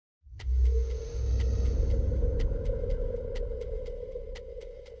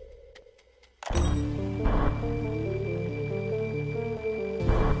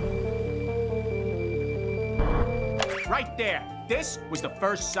right there. This was the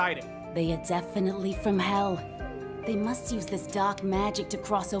first sighting. They are definitely from hell. They must use this dark magic to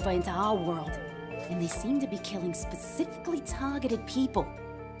cross over into our world. And they seem to be killing specifically targeted people.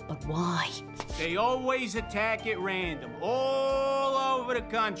 But why? They always attack at random, all over the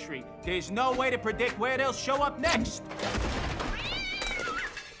country. There's no way to predict where they'll show up next.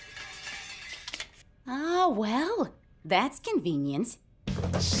 Ah, well, that's convenient.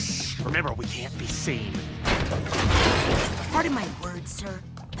 Remember, we can't be seen. Pardon my words, sir,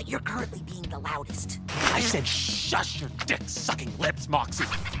 but you're currently being the loudest. I said shush your dick-sucking lips, Moxie.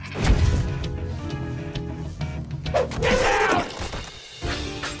 Get down!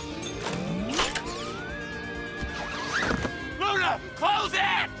 Luna, close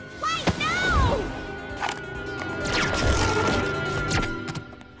it! Wait, no!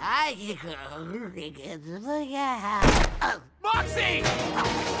 Moxie!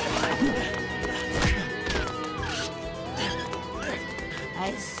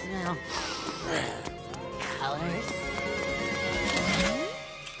 I smell colors.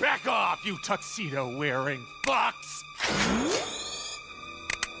 Back off, you tuxedo-wearing fucks!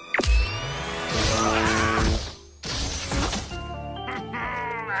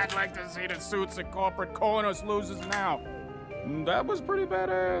 I'd like to see the suits at corporate calling us losers now. That was pretty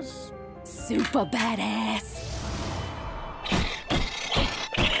badass. Super badass.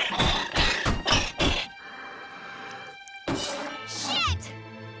 Shit!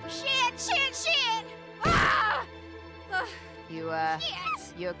 Shit, shit, shit! Ah!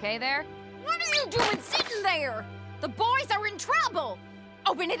 Shit! You okay there? What are you doing sitting there? The boys are in trouble!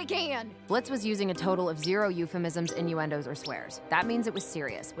 Open it again! Blitz was using a total of 0 euphemisms, innuendos, or swears. That means it was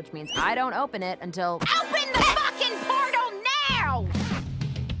serious, which means I don't open it until— Open the fucking portal now!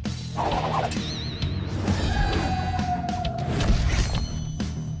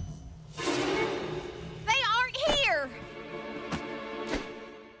 They aren't here!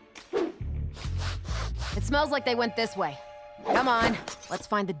 It smells like they went this way. Come on, let's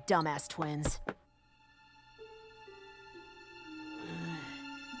find the dumbass twins.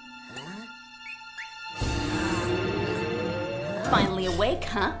 Finally awake,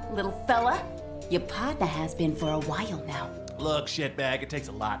 huh, little fella? Your partner has been for a while now. Look, shitbag, it takes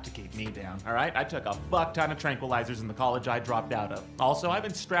a lot to keep me down, all right? I took a fuck ton of tranquilizers in the college I dropped out of. Also, I've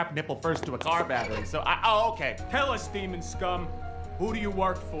been strapped nipple first to a car battery, so oh, okay. Tell us, demon scum, who do you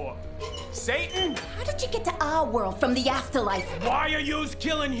work for? Satan? How did you get to our world from the afterlife? Why are yous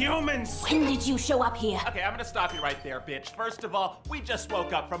killing humans? When did you show up here? Okay, I'm gonna stop you right there, bitch. First of all, we just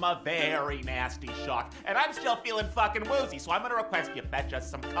woke up from a very nasty shock, and I'm still feeling fucking woozy, so I'm gonna request you fetch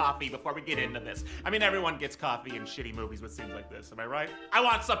us some coffee before we get into this. I mean, everyone gets coffee in shitty movies with scenes like this, am I right? I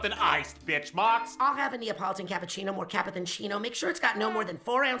want something iced, bitch. Mox? I'll have a Neapolitan cappuccino, more cappa than chino. Make sure it's got no more than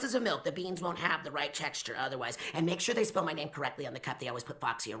 4 ounces of milk. The beans won't have the right texture otherwise. And make sure they spell my name correctly on the cup. They always put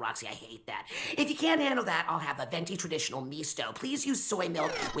Foxy or Roxy. I hate that. If you can't handle that, I'll have a venti traditional misto. Please use soy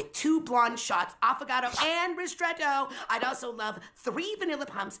milk with 2 blonde shots, affogato and ristretto. I'd also love 3 vanilla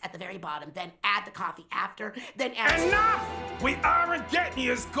pumps at the very bottom, then add the coffee after, then add— Enough! We aren't getting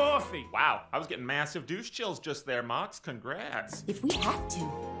yous coffee. Wow, I was getting massive douche chills just there, Mox. Congrats. If we have to,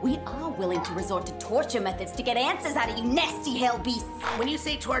 we are willing to resort to torture methods to get answers out of you nasty hell beasts. When you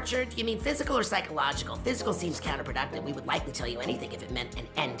say torture, do you mean physical or psychological? Physical seems counterproductive. We would likely tell you anything if it meant an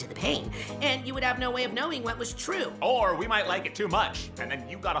end to the pain. And you would have no way of knowing what was true. Or we might like it too much, and then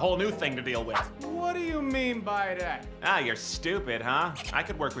you got a whole new thing to deal with. What do you mean by that? Ah, you're stupid, huh? I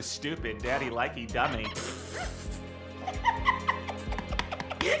could work with stupid, daddy-likey dummy.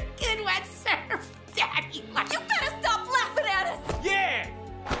 Good wet surf, Daddy. You better stop laughing at us! Yeah!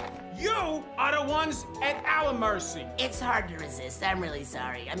 You are the ones at our mercy. It's hard to resist. I'm really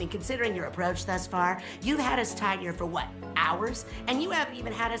sorry. I mean, considering your approach thus far, you've had us tied here for what, hours? And you haven't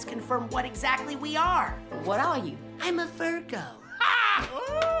even had us confirm what exactly we are. What are you? I'm a Virgo. Ah!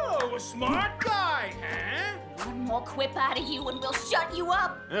 Oh, a smart guy, huh? One more quip out of you and we'll shut you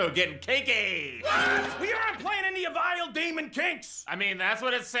up. Oh, getting kinky. We aren't playing any of vile demon kinks. I mean, that's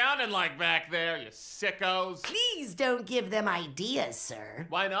what it sounded like back there, you sickos. Please don't give them ideas, sir.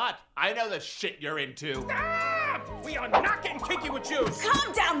 Why not? I know the shit you're into. Stop! We are not getting kinky with you.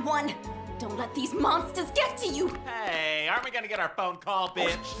 Calm down, one. Don't let these monsters get to you. Hey, aren't we gonna get our phone call,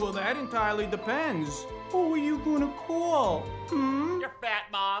 bitch? Well, that entirely depends. Who are you gonna call? Your fat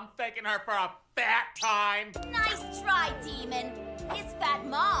mom, taking her for a fat time. Nice try, demon. His fat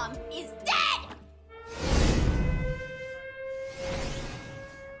mom is dead.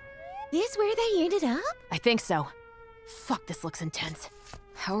 This where they ended up? I think so. Fuck, this looks intense.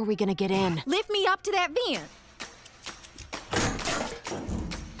 How are we gonna get in? Lift me up to that vent.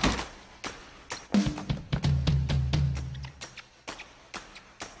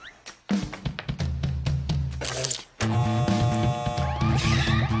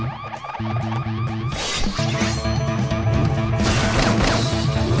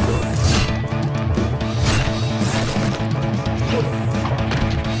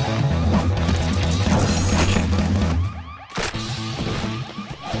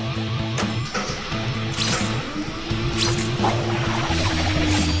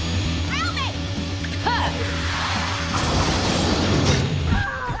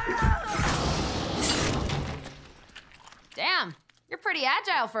 Damn, you're pretty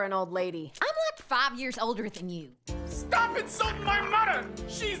agile for an old lady. I'm like 5 years older than you. Stop insulting my mother!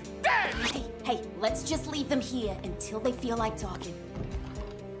 She's dead! Hey, let's just leave them here until they feel like talking.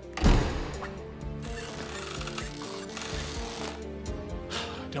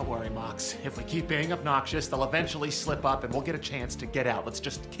 Don't worry, Mox. If we keep being obnoxious, they'll eventually slip up and we'll get a chance to get out. Let's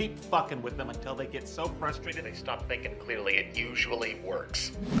just keep fucking with them until they get so frustrated they stop thinking clearly. It usually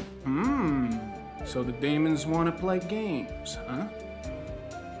works. So the demons want to play games, huh?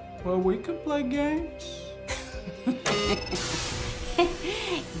 Well, we could play games.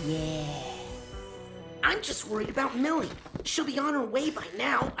 Yeah. I'm just worried about Millie. She'll be on her way by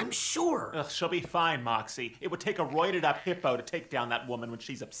now, I'm sure. Ugh, she'll be fine, Moxie. It would take a roided-up hippo to take down that woman when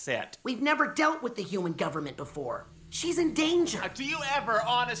she's upset. We've never dealt with the human government before. She's in danger. Do you ever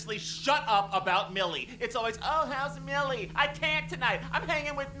honestly shut up about Millie? It's always, oh, how's Millie? I can't tonight. I'm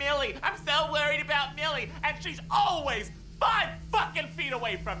hanging with Millie. I'm so worried about Millie. And she's always 5 fucking feet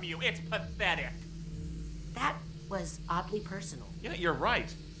away from you. It's pathetic. That was oddly personal. Yeah, you're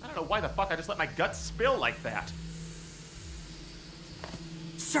right. I don't know why the fuck I just let my guts spill like that.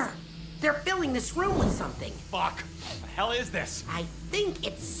 Sir, they're filling this room with something. Fuck. What the hell is this? I think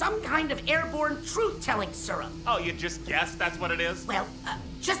it's some kind of airborne truth-telling syrup. Oh, you just guessed that's what it is? Well,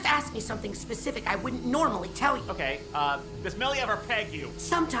 just ask me something specific I wouldn't normally tell you. Okay, does Millie ever peg you?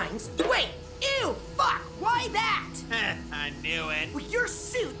 Sometimes. Wait! Ew! Fuck! Why that? I knew it. Well, your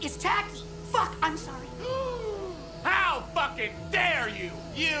suit is tacky. Fuck, I'm sorry. How fucking dare you?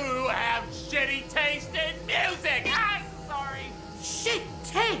 You have shitty taste in music! I'm sorry. Shit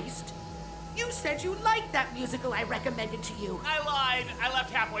taste? You said you liked that musical I recommended to you. I lied. I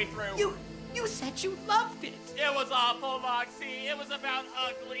left halfway through. You said you loved it. It was awful, Moxie. It was about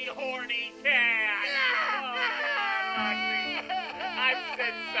ugly, horny cats. Oh, Moxie. I've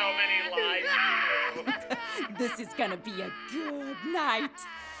said so many lies to you. This is gonna be a good night.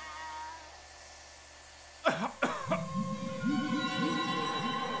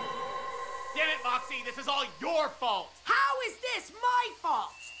 Damn it, Moxie. This is all your fault. How is this my fault?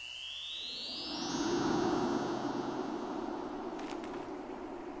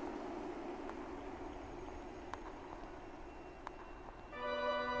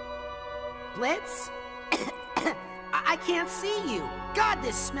 Blitz? I can't see you. God,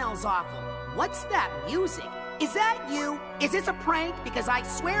 this smells awful. What's that music? Is that you? Is this a prank? Because I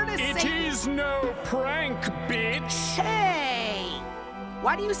swear to It Satan... is no prank, bitch! Hey!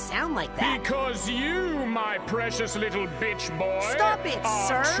 Why do you sound like that? Because you, my precious little bitch boy, Stop it,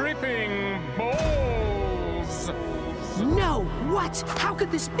 are sir. tripping balls. No, what? How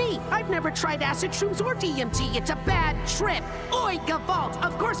could this be? I've never tried acid shrooms or DMT. It's a bad trip. Oi, Gavalt.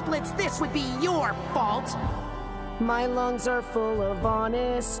 Of course, Blitz, this would be your fault. My lungs are full of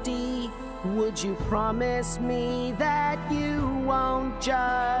honesty. Would you promise me that you won't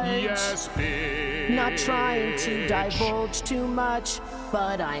judge? Yes, bitch. Not trying to divulge too much,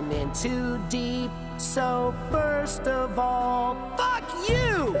 but I'm in too deep. So first of all, fuck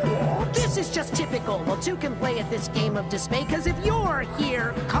you! This is just typical. Well, two can play at this game of dismay, cause if you're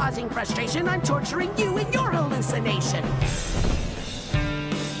here causing frustration, I'm torturing you in your hallucination.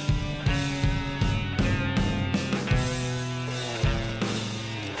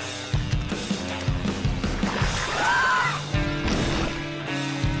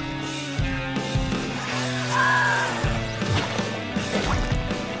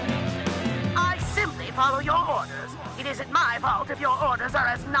 Follow your orders. It isn't my fault if your orders are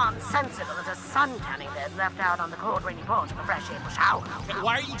as nonsensical as a suntanning bed left out on the cold, rainy porch of a fresh April shower.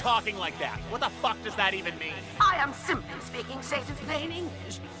 Why are you talking like that? What the fuck does that even mean? I am simply speaking Satan's plain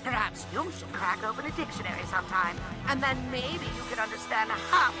English. Perhaps you should crack open a dictionary sometime, and then maybe you could understand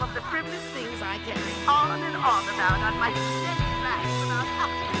half of the frivolous things I carry on and on about on my steady life without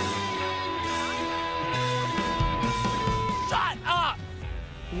Shut up!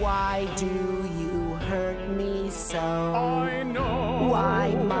 Why do you hurt me so? I know.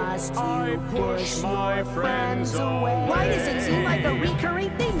 Why must I you push my friends away? Why does it seem like a recurring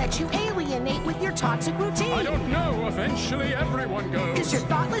thing that you alienate with your toxic routine? I don't know. Eventually, everyone goes. Because you're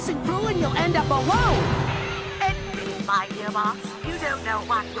thoughtless and cruel and you'll end up alone. Admit, my dear boss, you don't know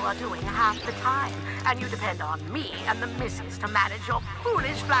what you're doing half the time, and you depend on me and the missus to manage your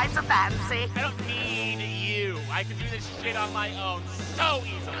foolish flights of fancy. I don't need you. I can do this shit on my own so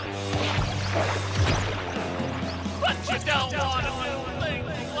easily. But you don't want to do things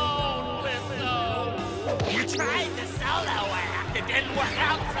alone, Lizzo. You tried the solo act. It didn't work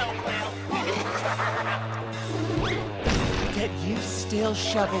out so well. Yet you still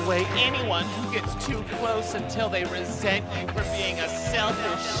shove away anyone who gets too close until they resent you for being a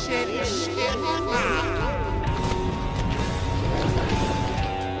selfish, shitty shit.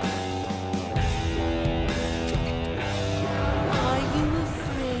 Are you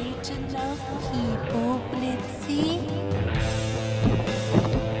afraid to love people, Blitzy?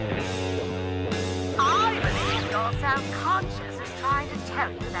 I believe your self-conscious is trying to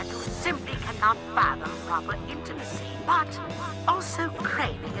tell you that you simply cannot fathom proper intimacy, but also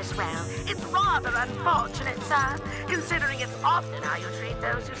craving as well. It's rather unfortunate, sir, considering it's often how you treat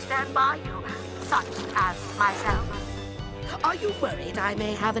those who stand by you, such as myself. Are you worried I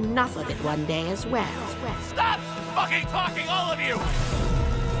may have enough of it one day as well? Stop fucking talking, all of you!